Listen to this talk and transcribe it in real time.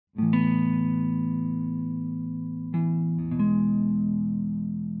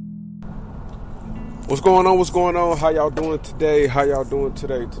What's going on? What's going on? How y'all doing today?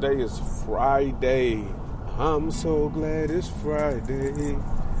 Today is Friday. I'm so glad it's Friday.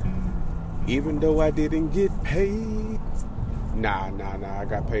 Even though I didn't get paid. Nah. I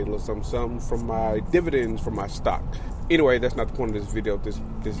got paid a little something from my dividends from my stock. Anyway, that's not the point of this video. This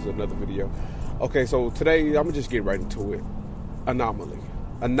is another video. Okay, so today I'm gonna just get right into it. Anomaly.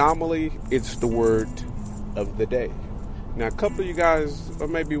 Anomaly is the word of the day. Now, a couple of you guys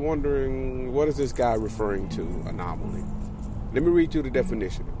may be wondering, what is this guy referring to, anomaly? Let me read you the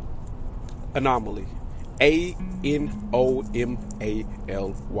definition. Anomaly. A-N-O-M-A-L-Y.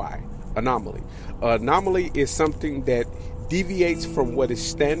 Anomaly. Anomaly is something that deviates from what is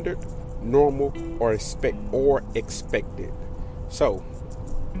standard, normal, or expected. So,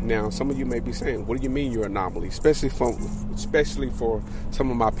 now some of you may be saying, what do you mean you're anomaly? Especially for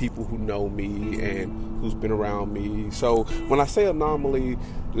some of my people who know me and who's been around me. So when I say anomaly,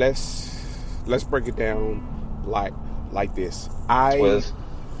 let's break it down like this. With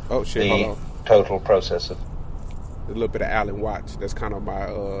hold on. Total processing. A little bit of Alan Watts. That's kind of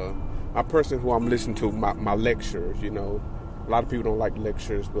my person who I'm listening to, my lectures, you know. A lot of people don't like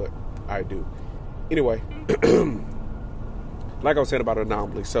lectures, but I do. Anyway, like I was saying about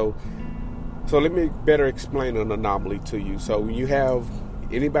anomaly. So let me better explain an anomaly to you. So you have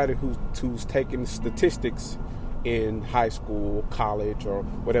anybody who's taking statistics in high school, college, or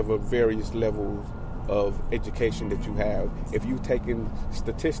whatever various levels of education that you have. If you've taken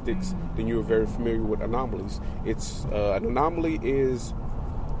statistics, then you're very familiar with anomalies. It's an anomaly is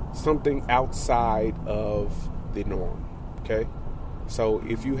something outside of the norm. Okay, so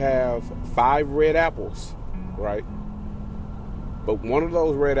if you have 5 red apples, right? But one of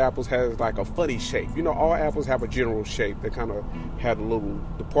those red apples has like a funny shape. You know, all apples have a general shape. They kind of have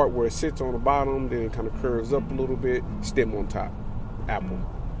the part where it sits on the bottom, then it kind of curves up a little bit, stem on top. Apple.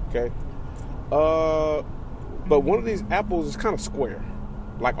 Okay? But one of these apples is kind of square.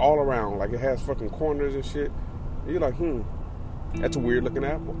 Like all around. Like it has fucking corners and shit. And you're like, that's a weird looking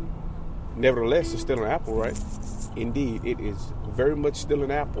apple. Nevertheless, it's still an apple, right? Indeed, it is very much still an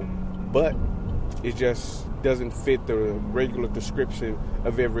apple. But it just doesn't fit the regular description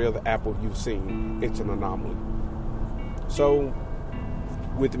of every other apple you've seen. It's an anomaly. So,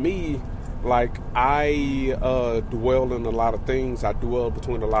 with me, like, I dwell in a lot of things. I dwell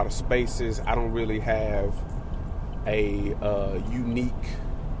between a lot of spaces. I don't really have a unique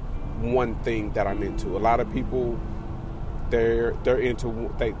one thing that I'm into. A lot of people, they're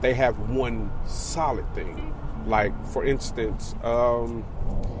into, they have one solid thing. Like, for instance,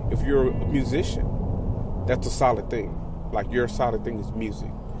 if you're a musician, that's a solid thing. Like, your solid thing is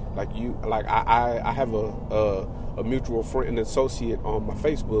music. I have a mutual friend, an associate on my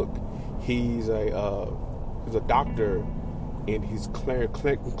Facebook. He's a doctor, and he's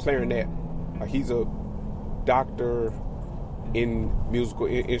clarinet. Like, he's a doctor in musical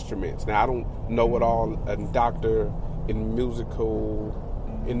instruments. Now, I don't know what all a doctor in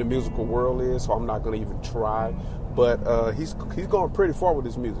the musical world is, so I'm not going to even try. But he's going pretty far with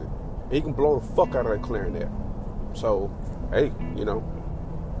his music. He can blow the fuck out of that clarinet. So, hey, you know,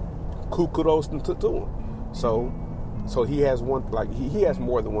 kudos to him. So he has one, like, he has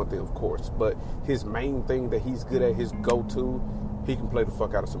more than one thing, of course. But his main thing that he's good at, his go-to, he can play the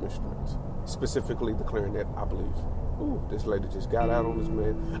fuck out of some instruments. Specifically the clarinet, I believe. Ooh, this lady just got out on this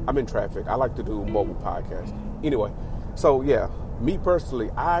man. I'm in traffic. I like to do mobile podcasts. Anyway, so yeah, me personally,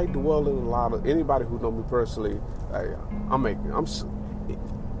 I dwell in a lot of, anybody who know me personally,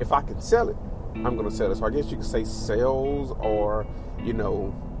 if I can sell it, I'm going to sell it. So I guess you could say sales or, you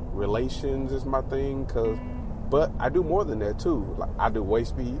know, relations is my thing. But I do more than that too. Like, I do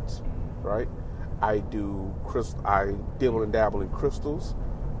waist beads, right? I dabble and dabble in crystals.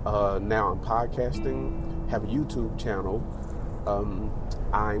 Now I'm podcasting, have a YouTube channel.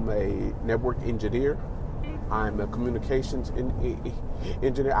 I'm a network engineer. I'm a communications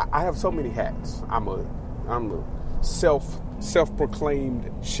engineer. I have so many hats. I'm a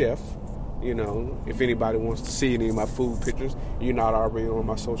self-proclaimed chef. You know, if anybody wants to see any of my food pictures, you're not already on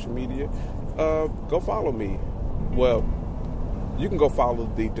my social media, go follow me. Well, you can go follow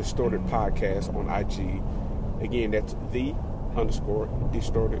the Distorted Podcast on IG. Again, that's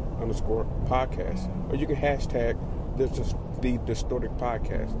 _Distorted_podcast. Or you can hashtag the Distorted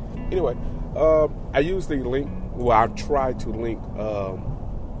Podcast. Anyway, I usually I try to link our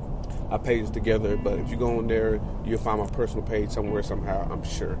pages together, but if you go on there, you'll find my personal page somewhere, somehow, I'm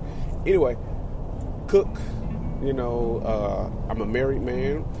sure. Anyway, cook, you know, I'm a married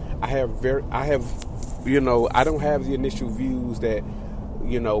man. I don't have the initial views that,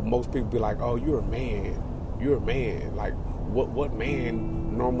 you know, most people be like, oh, you're a man. Like, what man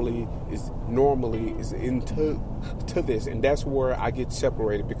normally is into this, and that's where I get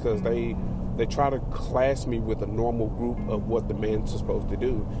separated, because they try to class me with a normal group of what the man's supposed to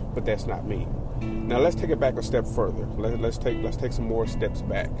do, but that's not me. Now let's take it back a step further. Let's take some more steps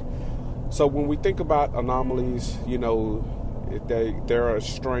back. So when we think about anomalies, they're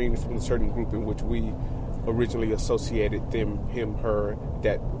estranged from a certain group in which we originally associated them, him, her,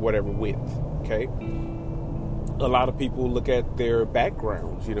 that whatever with. Okay. A lot of people look at their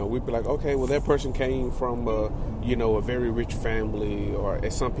backgrounds. We'd be like, okay, well, that person came from a very rich family, or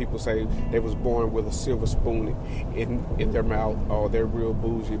as some people say, they was born with a silver spoon in their mouth, or they're real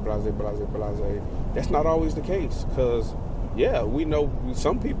bougie, blase, blase, blase. That's not always the case, because, we know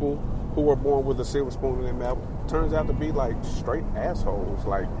some people who were born with a silver spoon in their mouth turns out to be like straight assholes.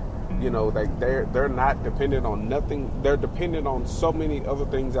 Like, they're not dependent on nothing. They're dependent on so many other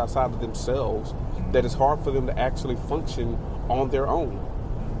things outside of themselves that it's hard for them to actually function on their own.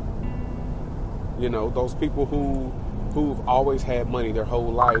 Those people who've always had money their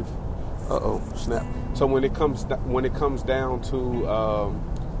whole life. Snap. So when it comes down to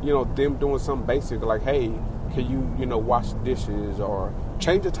them doing something basic, like, hey, can you wash the dishes or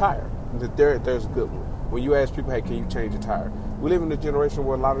change a tire? There's a good one. When you ask people, hey, can you change a tire? We live in a generation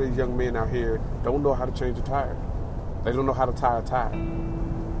where a lot of these young men out here don't know how to change a tire. They don't know how to tie a tire.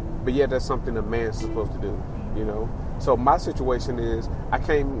 But yet that's something a man's supposed to do, So my situation is, I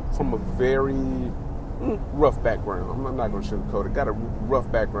came from a very rough background. I'm not going to sugarcoat it. Got a rough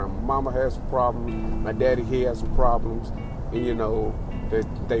background. My mama has some problems. My daddy, he has some problems. And,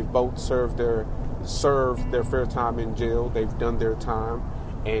 they both served their fair time in jail. They've done their time.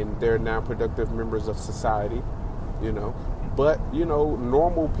 And they're now productive members of society, But,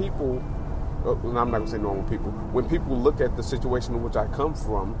 normal people, I'm not going to say normal people, when people look at the situation in which I come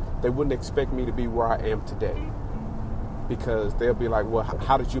from, they wouldn't expect me to be where I am today. Because they'll be like, well,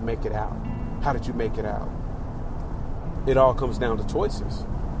 how did you make it out? How did you make it out? It all comes down to choices,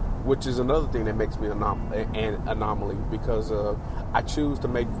 which is another thing that makes me an anomaly, because I choose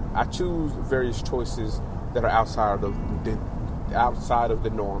various choices that are outside of the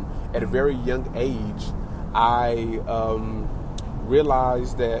norm. At a very young age, I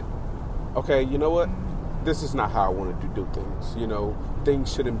realized that, okay, you know what? This is not how I wanted to do things.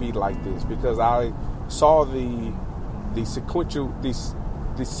 Things shouldn't be like this, because I saw the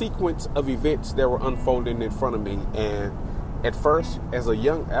sequence of events that were unfolding in front of me. And at first, I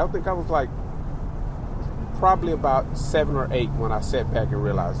think I was like probably about 7 or 8 when I sat back and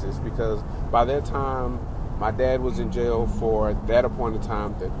realized this, because by that time, my dad was in jail for, at that appointed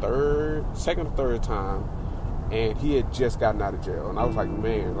time, the second or third time, and he had just gotten out of jail. And I was like,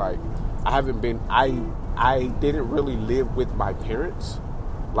 man, like, I didn't really live with my parents,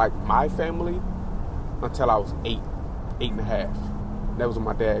 like my family, until I was 8 and a half. That was when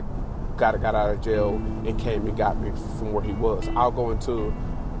my dad got out of jail and came and got me from where he was. I'll go into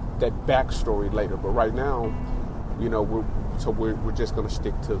that backstory later, but right now, we're just gonna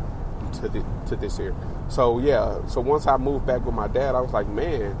stick to this here. So once I moved back with my dad, I was like,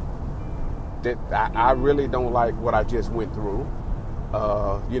 man, that I really don't like what I just went through.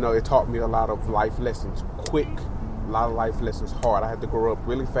 It taught me a lot of life lessons quick, a lot of life lessons hard. I had to grow up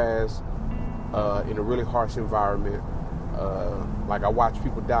really fast in a really harsh environment. Like, I watched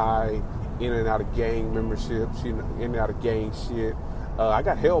people die in and out of gang memberships, in and out of gang shit. I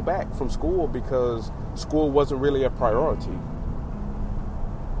got held back from school because school wasn't really a priority.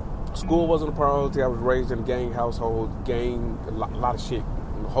 School wasn't a priority. I was raised in a gang household, a lot of shit,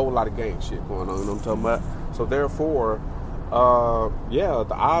 a whole lot of gang shit going on, you know what I'm talking about? So therefore,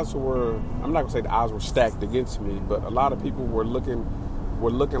 the odds were, I'm not gonna say the odds were stacked against me, but a lot of people were looking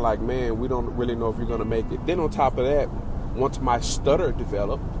like, man, we don't really know if you're gonna make it. Then on top of that, once my stutter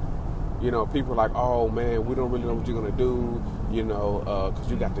developed, people were like, oh man, we don't really know what you're gonna do, because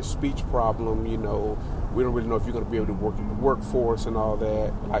you got this speech problem, we don't really know if you're going to be able to work in the workforce and all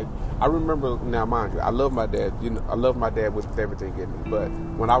that. Like, I remember, now mind you, I love my dad. I love my dad with everything in me. But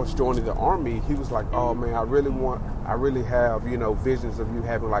when I was joining the Army, he was like, oh man, I really have, visions of you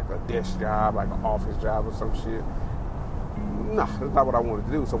having like a desk job, like an office job or some shit. Nah, that's not what I wanted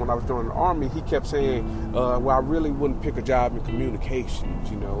to do. So when I was joining the Army, he kept saying, well, I really wouldn't pick a job in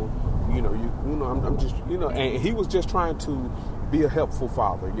communications, I'm just, and he was just trying to be a helpful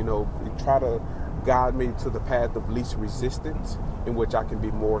father, try to guide me to the path of least resistance in which I can be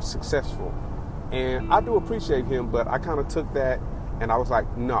more successful. And I do appreciate him, but I kind of took that and I was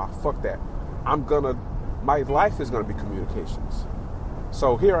like, nah, fuck that. My life is gonna be communications.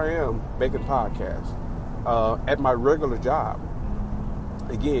 So here I am making podcasts at my regular job.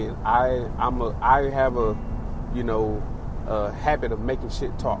 Again, I have a habit of making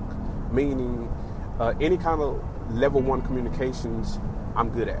shit talk, meaning any kind of level 1 communications I'm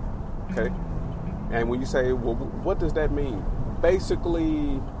good at, okay? And when you say, well, what does that mean?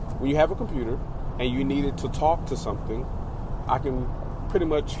 Basically, when you have a computer and you need it to talk to something, I can pretty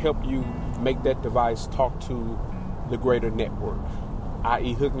much help you make that device talk to the greater network,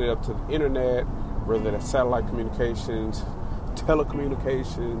 i.e. hooking it up to the internet, whether that's satellite communications,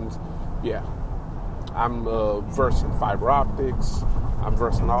 telecommunications. Yeah, I'm versed in fiber optics. I'm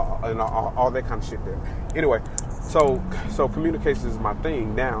versed in all that kind of shit there. Anyway, so communication is my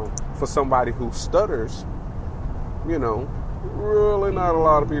thing. Now, for somebody who stutters, really not a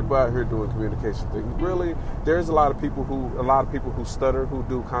lot of people out here doing communication things. Really, there's a lot of people who stutter, who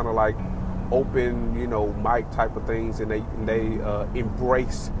do kind of like open, mic type of things, and they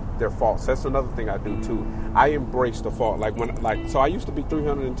embrace their faults. That's another thing I do too. I embrace the fault. So I used to be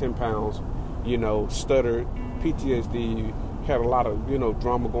 310 pounds, stuttered, PTSD, had a lot of,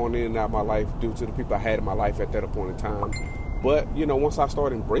 drama going in and out of my life due to the people I had in my life at that point in time. But, once I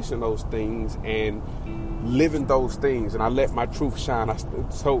started embracing those things and living those things, and I let my truth shine.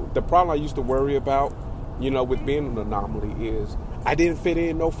 So the problem I used to worry about, with being an anomaly is I didn't fit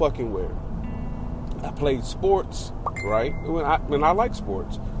in no fucking where. I played sports, right? When I like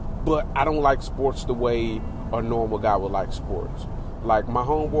sports, but I don't like sports the way a normal guy would like sports. Like my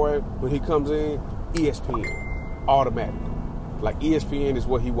homeboy, when he comes in, ESPN, automatically. Like ESPN is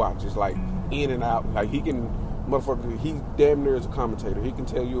what he watches, like in and out. Like he damn near is a commentator. He can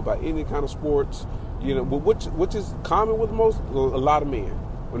tell you about any kind of sports, which is common with a lot of men.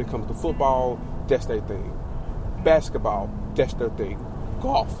 When it comes to football, that's their thing. Basketball, that's their thing.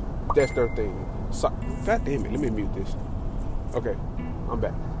 Golf, that's their thing. God damn it, let me mute this. Okay, I'm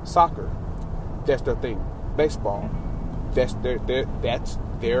back. Soccer, that's their thing. Baseball, that's their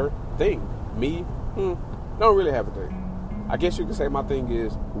thing. Me, don't really have a thing. I guess you could say my thing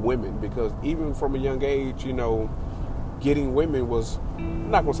is women, because even from a young age, getting women was, I'm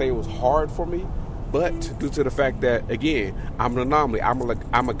not gonna say it was hard for me, but due to the fact that, again, I'm an anomaly.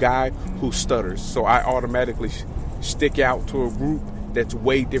 I'm a guy who stutters, so I automatically stick out to a group that's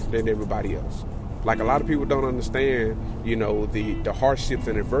way different than everybody else. Like a lot of people don't understand, the hardships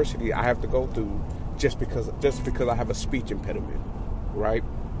and adversity I have to go through just because I have a speech impediment, right?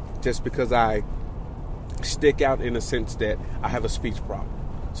 Just because I stick out in the sense that I have a speech problem.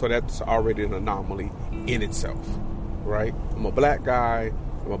 So that's already an anomaly in itself, right? I'm a black guy.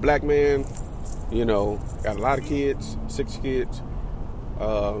 I'm a black man. Got a lot of kids, 6 kids.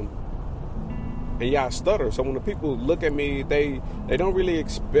 And yeah, I stutter. So when the people look at me, they don't really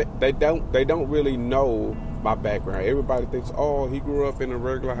expect, they don't really know my background. Everybody thinks, oh, he grew up in a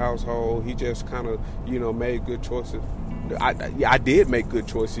regular household. He just kind of, made good choices. I did make good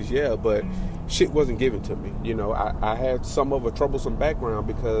choices, yeah, but shit wasn't given to me. I had some of a troublesome background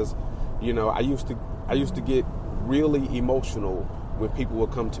because, I used to get really emotional when people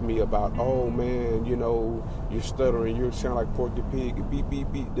would come to me about, oh man, you're stuttering, you sound like Porky Pig, beep,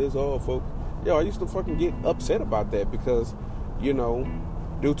 beep, beep, this all, folks. I used to fucking get upset about that because,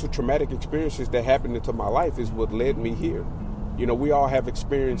 due to traumatic experiences that happened into my life is what led me here. We all have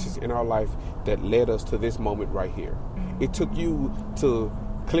experiences in our life that led us to this moment right here. It took you to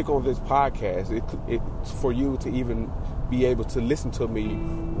click on this podcast. It's for you to even be able to listen to me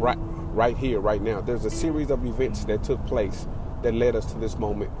right here, right now. There's a series of events that took place that led us to this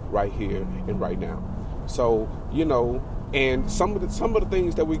moment right here and right now. So, and some of the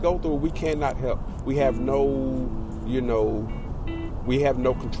things that we go through, we cannot help. We have no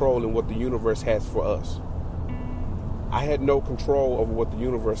control in what the universe has for us. I had no control over what the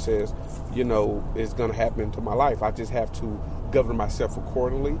universe says, is going to happen to my life. I just have to govern myself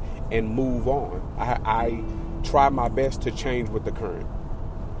accordingly and move on. I try my best to change with the current.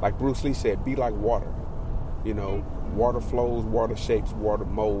 Like Bruce Lee said, be like water. Water flows, water shapes, water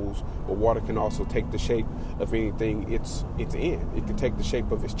molds, but water can also take the shape of anything it's in. It can take the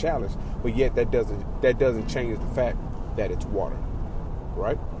shape of its challenge, but yet that doesn't change the fact that it's water,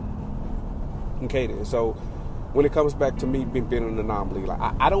 right? Okay, then. So when it comes back to me being an anomaly, like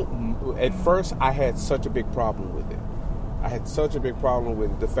I don't. At first, I had such a big problem with it. I had such a big problem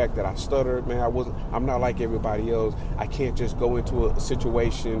with the fact that I stuttered, man. I'm not like everybody else. I can't just go into a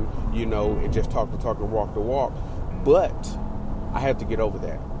situation, and just talk the talk and walk the walk. But I had to get over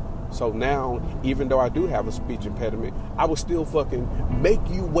that. So now, even though I do have a speech impediment, I will still fucking make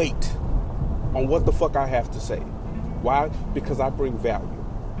you wait on what the fuck I have to say. Why? Because I bring value.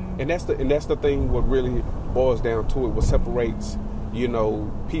 And that's the thing what really boils down to it, what separates,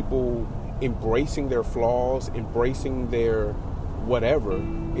 people embracing their flaws, embracing their whatever,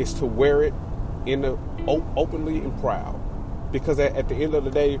 is to wear it openly and proud. Because at the end of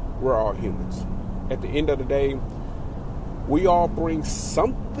the day, we're all humans. At the end of the day, we all bring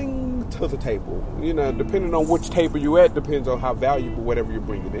something to the table. You know, depending on which table you're at, depends on how valuable whatever you're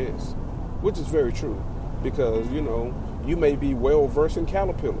bringing is. Which is very true. Because, you know, you may be well versed in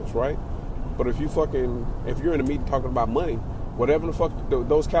caterpillars, right? But if you're in a meeting talking about money, whatever the fuck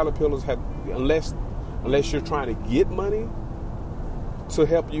those caterpillars have, unless you're trying to get money to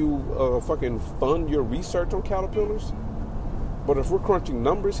help you fucking fund your research on caterpillars. But if we're crunching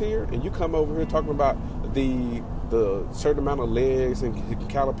numbers here, and you come over here talking about the certain amount of legs and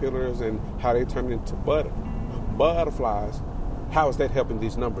caterpillars and how they turn into butterflies, how is that helping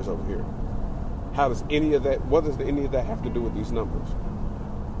these numbers over here? How does any of that? What does any of that have to do with these numbers?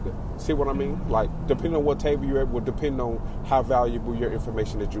 See what I mean? Like, depending on what table you're at, will depend on how valuable your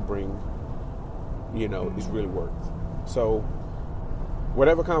information that you bring, you know, is really worth. So,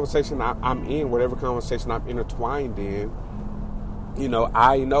 whatever conversation I'm in, whatever conversation I'm intertwined in, you know,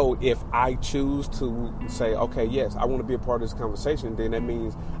 I know if I choose to say, okay, yes, I want to be a part of this conversation, then that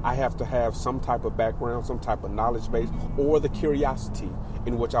means I have to have some type of background, some type of knowledge base, or the curiosity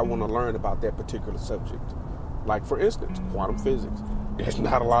in which I want to learn about that particular subject. Like, for instance, quantum physics. There's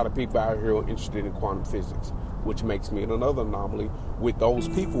not a lot of people out here who are interested in quantum physics, which makes me another anomaly with those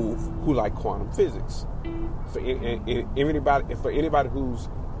people who like quantum physics. For anybody who's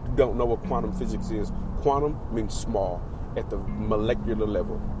don't know what quantum physics is, quantum means small at the molecular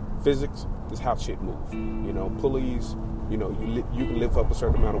level. Physics is how shit moves. You know, pulleys. You know, you can lift up a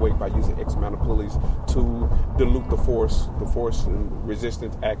certain amount of weight by using X amount of pulleys to dilute the force and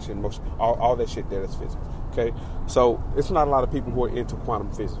resistance, action, motion, all that shit there. That's physics. Okay, so it's not a lot of people who are into quantum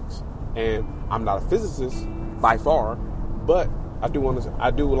physics, and I'm not a physicist by far, but I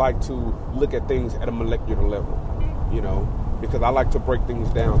do like to look at things at a molecular level. You know, because I like to break things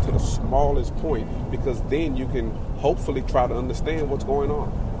down to the smallest point, because then you can hopefully try to understand what's going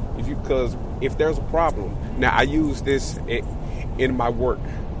on. Because if there's a problem, now I use this in my work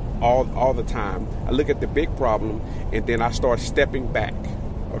all the time. I look at the big problem and then I start stepping back.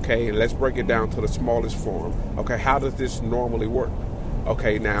 Okay, and let's break it down to the smallest form. Okay, how does this normally work?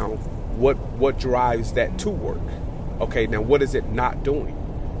 Okay, now what drives that to work? Okay, now what is it not doing?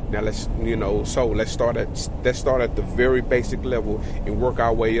 Now let's start at the very basic level and work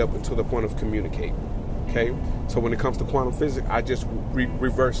our way up until the point of communicating. Okay, so when it comes to quantum physics, I just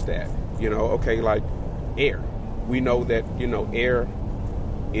reverse that. You know, okay, like air. We know that, you know, air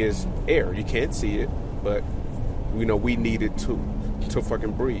is air. You can't see it, but you know we need it to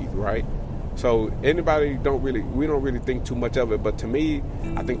fucking breathe, right? So we don't really think too much of it, but to me,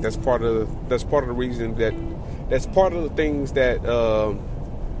 I think that's part of the reason that's part of the things that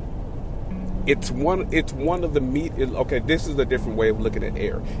it's one of the okay, this is a different way of looking at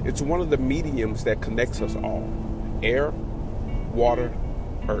air. It's one of the mediums that connects us all. Air, water,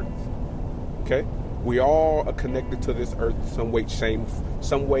 earth. Okay? We all are connected to this earth some way, shape,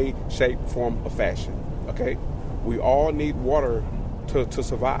 form, or fashion. Okay? We all need water to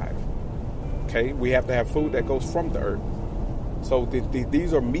survive. Okay? We have to have food that goes from the earth. So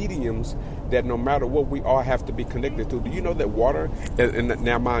these are mediums that no matter what, we all have to be connected to. Do you know that water, and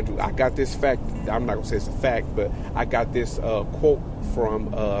now mind you, I got this fact, I'm not going to say it's a fact, but I got this quote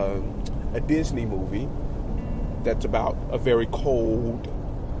from a Disney movie that's about a very cold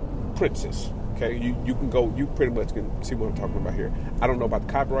princess. Okay, you pretty much can see what I'm talking about here. I don't know about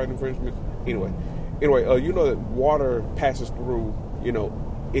the copyright infringement. Anyway, you know that water passes through, you know,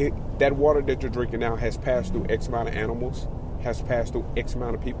 that water that you're drinking now has passed through X amount of animals, has passed through X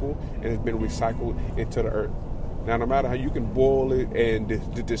amount of people, and has been recycled into the earth. Now, no matter how you can boil it and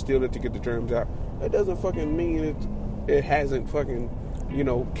distill it to get the germs out, that doesn't fucking mean it hasn't fucking, you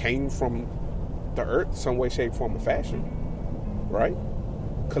know, came from the earth some way, shape, form, or fashion. Right?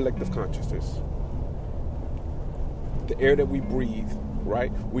 Collective consciousness. The air that we breathe,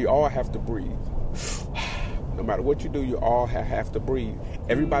 right? We all have to breathe. No matter what you do, you all have to breathe.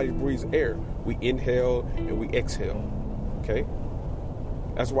 Everybody breathes air. We inhale and we exhale. Okay?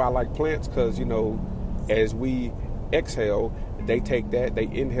 That's why I like plants, because, you know, as we exhale, they take that, they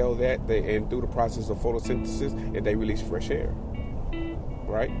inhale that, and through the process of photosynthesis, and they release fresh air.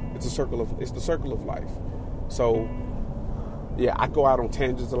 Right? It's the circle of life. So, yeah, I go out on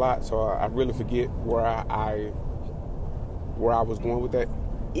tangents a lot, so I really forget where I was going with that.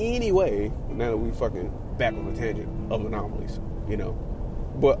 Anyway, now that we fucking back on the tangent of anomalies, you know.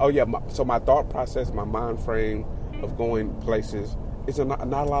 But, oh yeah, so my thought process, my mind frame of going places, not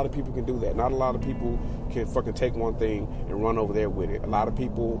a lot of people can do that. Not a lot of people can fucking take one thing and run over there with it. A lot of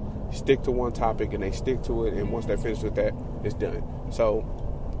people stick to one topic and they stick to it, and once they're finished with that, it's done. So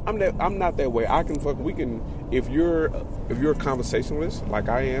I'm not that way. We can if you're a conversationalist like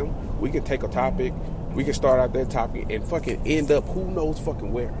I am, we can take a topic, we can start out that topic and fucking end up who knows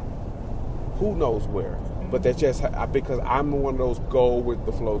fucking where. Who knows where? But that's just because I'm one of those go with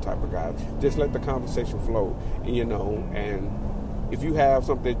the flow type of guys. Just let the conversation flow, you know. And if you have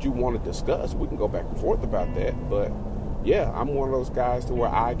something that you want to discuss, we can go back and forth about that. But yeah, I'm one of those guys to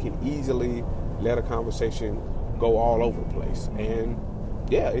where I can easily let a conversation go all over the place. And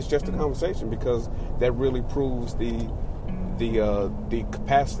yeah, it's just a conversation because that really proves the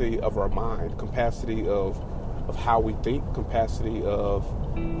capacity of our mind, capacity of how we think, capacity of,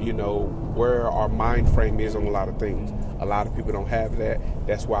 you know, where our mind frame is on a lot of things. A lot of people don't have that.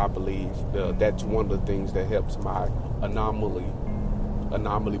 That's why I believe that's one of the things that helps my anomaly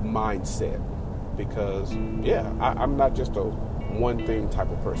mindset. Because yeah, I'm not just a one thing type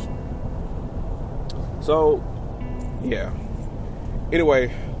of person. So yeah.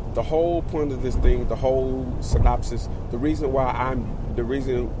 Anyway, the whole point of this thing, the whole synopsis, the reason why I'm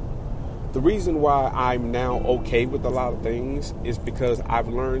now okay with a lot of things is because I've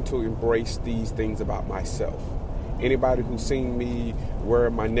learned to embrace these things about myself. Anybody who's seen me wear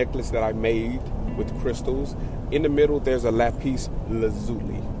my necklace that I made with crystals, in the middle there's a lapis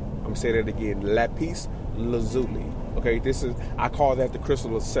lazuli. I'm gonna say that again, lapis lazuli. Okay, I call that the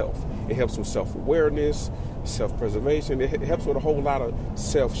crystal of self. It helps with self-awareness, self-preservation. It helps with a whole lot of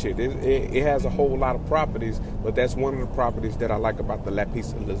self shit. It has a whole lot of properties, but that's one of the properties that I like about the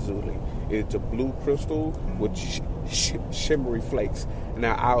lapis lazuli. It's a blue crystal with shimmery flakes.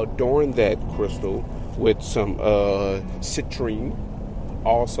 Now I'll adorn that crystal with some citrine,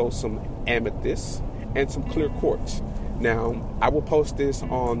 also some amethyst, and some clear quartz. Now I will post this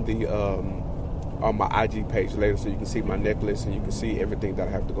on my IG page later, so you can see my necklace and you can see everything that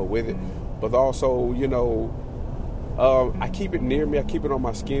I have to go with it. But also, you know, I keep it near me. I keep it on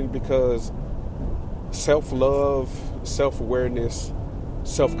my skin because self-love, self-awareness,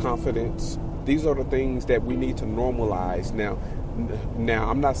 self-confidence, these are the things that we need to normalize. Now,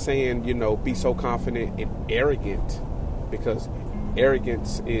 I'm not saying, you know, be so confident and arrogant, because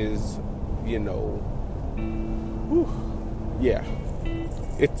arrogance is, you know, yeah,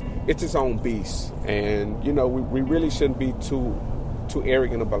 it's its own beast. And, you know, we really shouldn't be too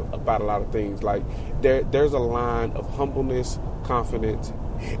arrogant about a lot of things. Like there's a line of humbleness, confidence,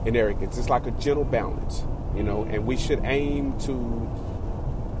 and arrogance. It's like a gentle balance, you know, and we should aim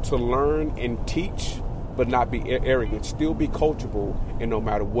to learn and teach, but not be arrogant. Still be coachable, and no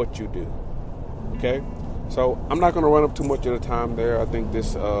matter what you do. Okay? So I'm not going to run up too much of the time there. I think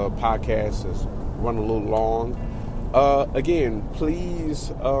this podcast is running a little long. Again,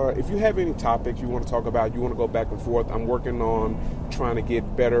 please, if you have any topics you want to talk about, you want to go back and forth, I'm working on trying to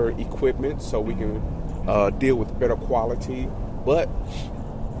get better equipment so we can deal with better quality. But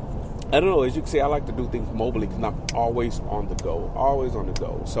I don't know, as you can see, I like to do things mobily because I'm always on the go.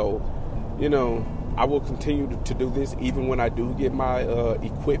 So, you know, I will continue to do this even when I do get my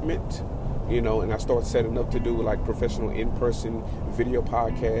equipment, you know, and I start setting up to do like professional in-person video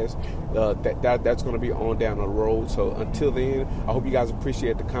podcasts. That's going to be on down the road. So until then, I hope you guys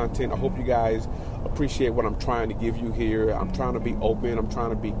appreciate the content. I hope you guys appreciate what I'm trying to give you here. I'm trying to be open. I'm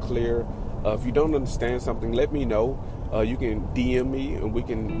trying to be clear. If you don't understand something, let me know. You can DM me and we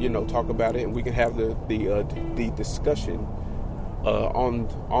can, you know, talk about it, and we can have the discussion on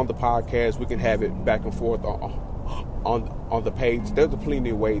the podcast. We can have it back and forth on the page. There's plenty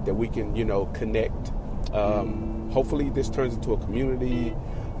of ways that we can, you know, connect. Hopefully this turns into a community.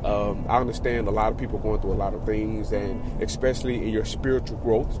 I understand a lot of people going through a lot of things, and especially in your spiritual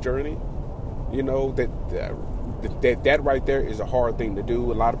growth journey, you know, that right there is a hard thing to do.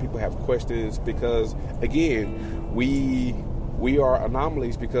 A lot of people have questions because, again, we are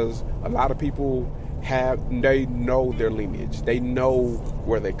anomalies because a lot of people they know their lineage. They know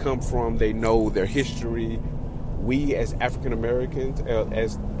where they come from. They know their history. We as African Americans,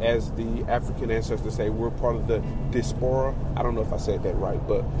 as the African ancestors say, we're part of the diaspora. I don't know if I said that right,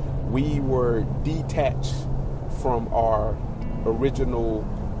 but we were detached from our original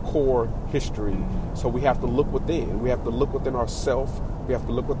core history. So we have to look within. We have to look within ourselves. We have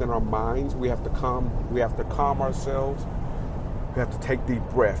to look within our minds. We have to calm ourselves. We have to take deep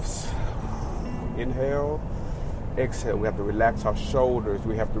breaths. Inhale, exhale. We have to relax our shoulders.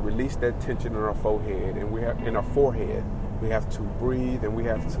 We have to release that tension in our forehead, and in our forehead. We have to breathe, and we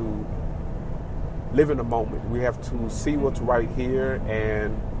have to live in the moment. We have to see what's right here,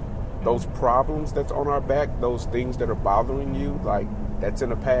 and those problems that's on our back, those things that are bothering you, like that's in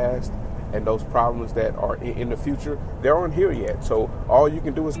the past, and those problems that are in the future, they aren't here yet. So all you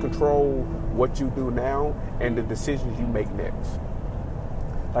can do is control what you do now and the decisions you make next.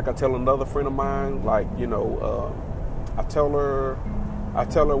 Like I tell another friend of mine, like, I tell her,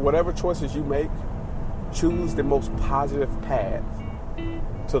 whatever choices you make, choose the most positive path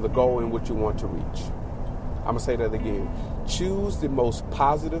to the goal in which you want to reach. I'm going to say that again. Choose the most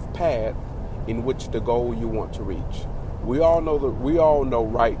positive path in which the goal you want to reach. We all know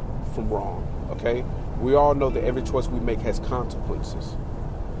right from wrong, okay? We all know that every choice we make has consequences.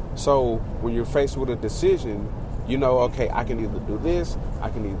 So when you're faced with a decision, okay, I can either do this, I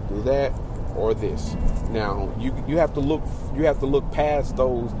can either do that, or this. Now you have to look past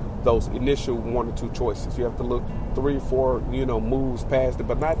those initial 1 or 2 choices. You have to look 3 or 4 moves past it,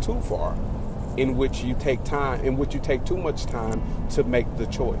 but not too far, in which you take too much time to make the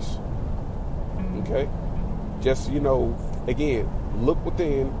choice. Okay? Just again, look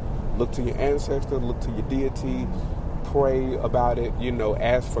within, look to your ancestor, look to your deity, pray about it,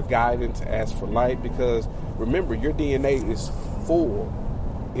 ask for guidance, ask for light, because remember, your DNA is full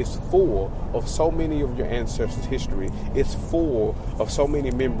of so many of your ancestors' history. It's full of so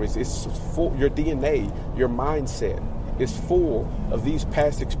many memories. It's full, your DNA, your mindset is full of these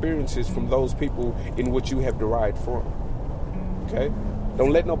past experiences from those people in which you have derived from. Okay?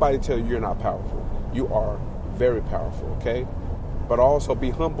 Don't let nobody tell you you're not powerful. You are very powerful, okay? But also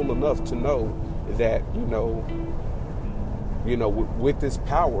be humble enough to know that, with this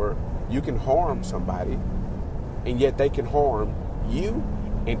power, you can harm somebody, and yet they can harm you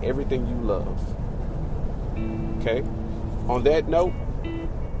and everything you love. Okay? On that note,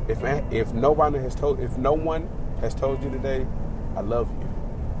 if no one has told you today, I love you.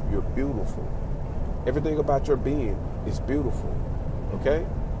 You're beautiful. Everything about your being is beautiful. Okay?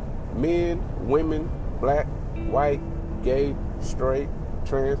 Men, women, black, white, gay, straight,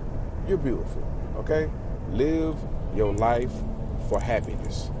 trans, you're beautiful. Okay? Live your life for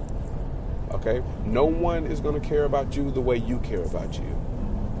happiness. Okay? No one is going to care about you the way you care about you.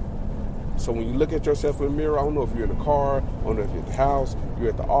 So when you look at yourself in the mirror, I don't know if you're in the car, I don't know if you're at the house, you're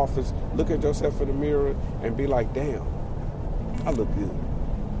at the office, look at yourself in the mirror and be like, damn, I look good.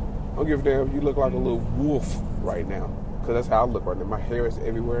 I don't give a damn if you look like a little wolf right now, because that's how I look right now. My hair is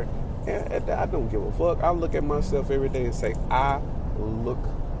everywhere, and I don't give a fuck. I look at myself every day and say, I look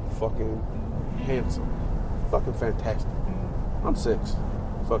fucking handsome, fucking fantastic. I'm 6.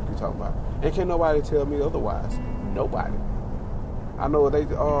 Fuck you talking about? And can't nobody tell me otherwise. Nobody. I know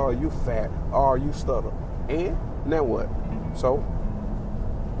you fat, you stutter. And now what? So,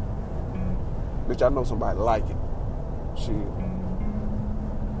 bitch, I know somebody like it. Shit.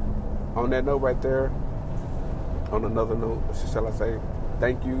 On that note right there, on another note, shall I say,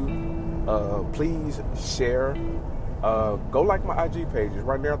 thank you. Please share. Go like my IG pages.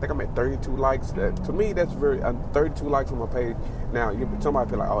 Right now, I think I'm at 32 likes. To me, that's 32 likes on my page. Now,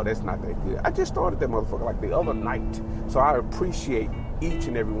 somebody be like, oh, that's not that good. I just started that motherfucker like the other night. So I appreciate each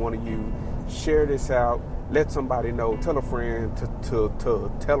and every one of you. Share this out. Let somebody know. Tell a friend to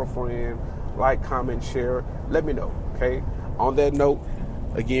tell a friend. Like, comment, share. Let me know, okay? On that note,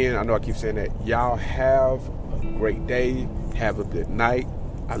 again, I know I keep saying that. Y'all have a great day. Have a good night.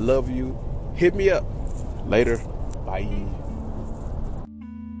 I love you. Hit me up. Later. Bye.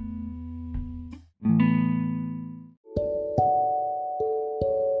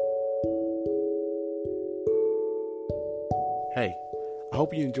 Hey, I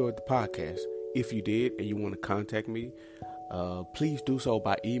hope you enjoyed the podcast. If you did and you want to contact me, please do so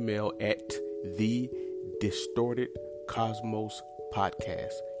by email at The Distorted Cosmos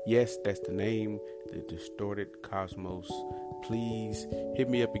Podcast. Yes, that's the name, The Distorted Cosmos. Please hit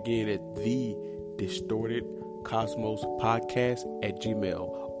me up again at The Distorted Cosmos Podcast at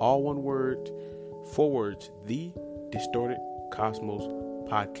Gmail. All one word, 4 words, The Distorted Cosmos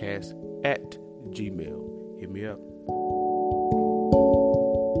Podcast at Gmail. Hit me up.